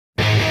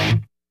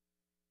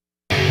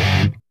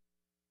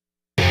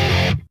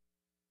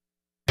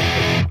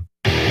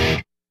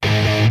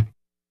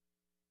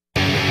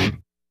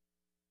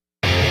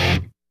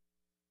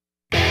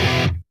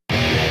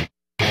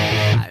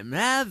I'm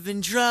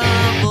having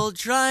trouble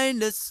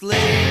trying to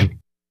sleep.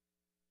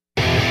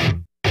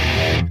 I'm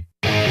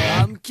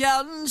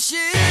counting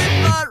sheep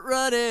but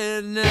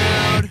running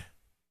out.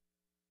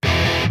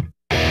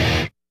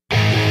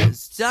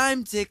 As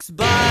time ticks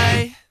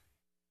by,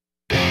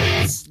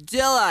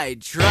 still I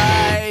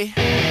try.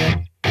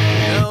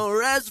 No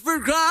rest for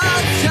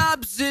cross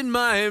chops in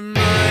my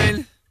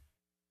mind.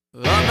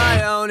 On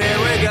my own, here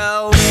we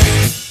go.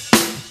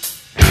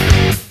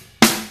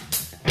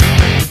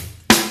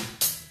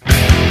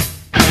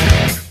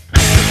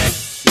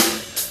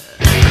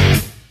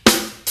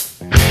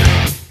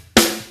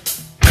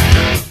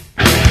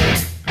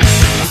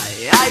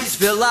 My eyes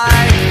feel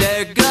like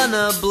they're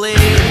gonna bleed.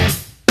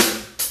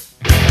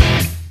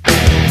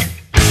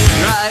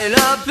 Right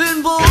up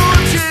and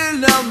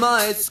bulging out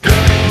my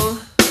skull.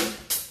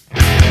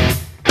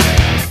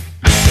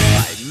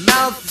 My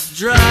mouth is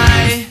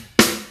dry,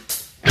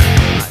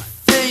 my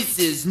face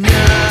is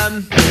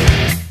numb.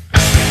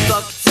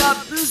 Fucked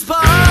up and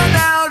spun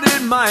out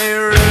in my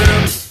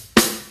room.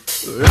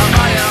 On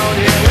my own,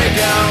 here we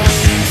go.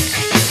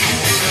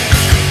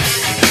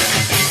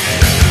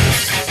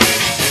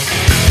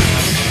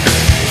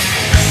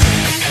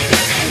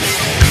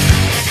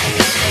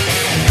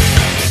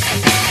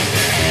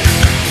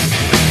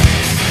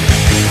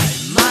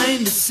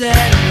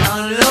 Set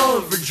on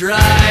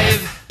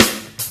overdrive.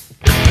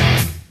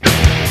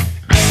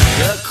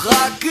 The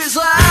clock is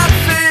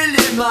laughing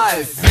in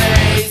my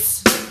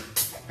face.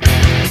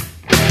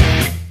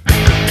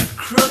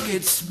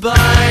 Crooked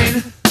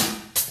spine,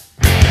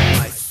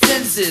 my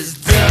senses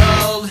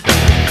dulled.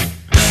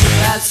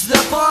 That's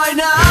the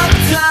point of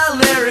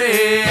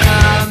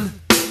delirium.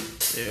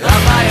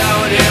 On my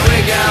own, here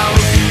we go.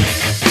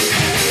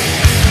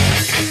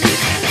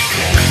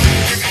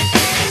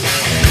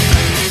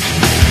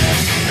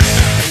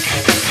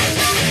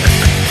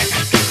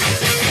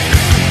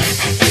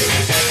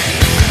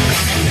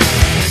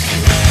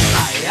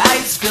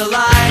 Feel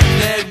like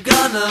they're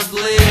gonna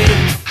bleed.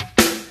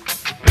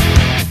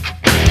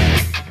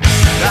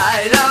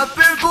 Right up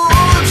and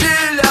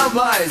bulging out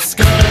my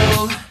skull.